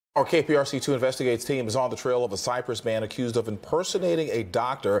Our KPRC2 Investigates team is on the trail of a Cypress man accused of impersonating a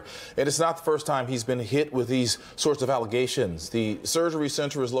doctor. And it's not the first time he's been hit with these sorts of allegations. The surgery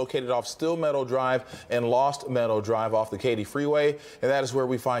center is located off Still Meadow Drive and Lost Meadow Drive off the Katy Freeway. And that is where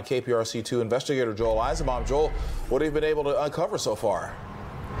we find KPRC2 investigator Joel Eisenbaum. Joel, what have you been able to uncover so far?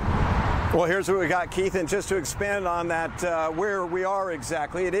 Well, here's what we got, Keith, and just to expand on that, where we are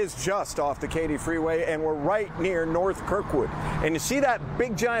exactly, it is just off the Katy Freeway, and we're right near North Kirkwood. And you see that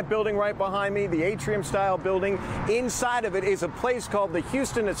big giant building right behind me, the atrium-style building? Inside of it is a place called the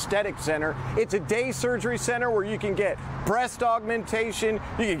Houston Aesthetic Center. It's a day surgery center where you can get breast augmentation,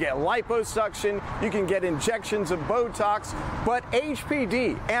 you can get liposuction, you can get injections of Botox, but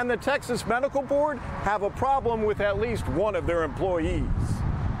HPD and the Texas Medical Board have a problem with at least one of their employees.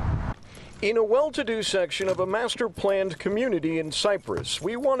 In a well-to-do section of a master-planned community in Cypress,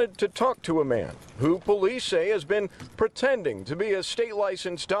 we wanted to talk to a man who police say has been pretending to be a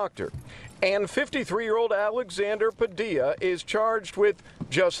state-licensed doctor. And 53-year-old Alexander Padilla is charged with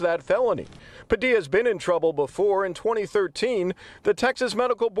just that felony. Padilla's been in trouble before. In 2013, the Texas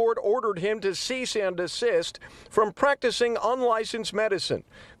Medical Board ordered him to cease and desist from practicing unlicensed medicine.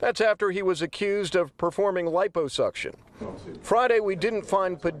 That's after he was accused of performing liposuction. Friday, we didn't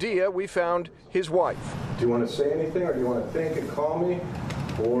find Padilla. We found his wife. Do you want to say anything, or do you want to think and call me?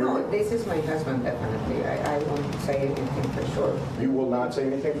 Or... No, this is my husband, definitely. I won't say anything for sure. You will not say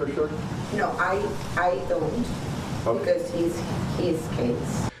anything for sure? No, I don't, because he's his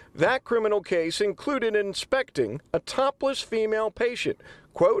case. That criminal case included inspecting a topless female patient.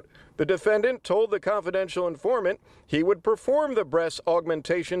 Quote, the defendant told the confidential informant he would perform the breast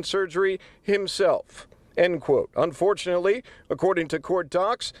augmentation surgery himself. End quote. Unfortunately, according to court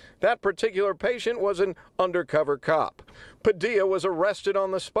docs, that particular patient was an undercover cop. Padilla was arrested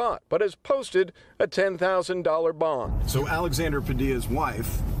on the spot, but has posted a $10,000 bond. So Alexander Padilla's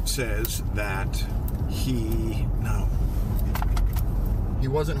wife says that he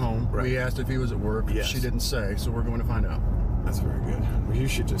wasn't home. Right. We asked if he was at work. Yes. She didn't say, so we're going to find out. That's very good. Well, you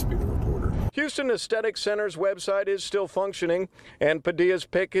should just be the reporter. Houston Aesthetic Center's website is still functioning, and Padilla's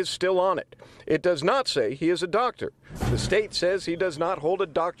pic is still on it. It does not say he is a doctor. The state says he does not hold a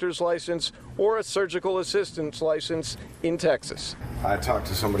doctor's license or a surgical assistant's license in Texas. I talked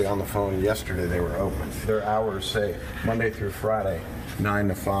to somebody on the phone yesterday. They were open. Their hours say Monday through Friday, 9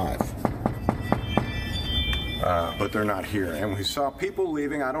 to 5. But they're not here. And we saw people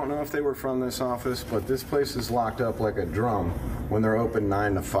leaving. I don't know if they were from this office, but this place is locked up like a drum when they're open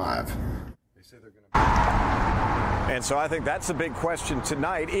 9 to 5. They say they're going to... And so I think that's the big question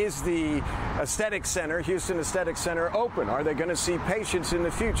tonight. Is the Aesthetic Center, Houston Aesthetic Center, open? Are they going to see patients in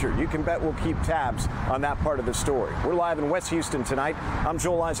the future? You can bet we'll keep tabs on that part of the story. We're live in West Houston tonight. I'm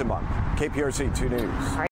Joel Eisenbaum, KPRC 2 News.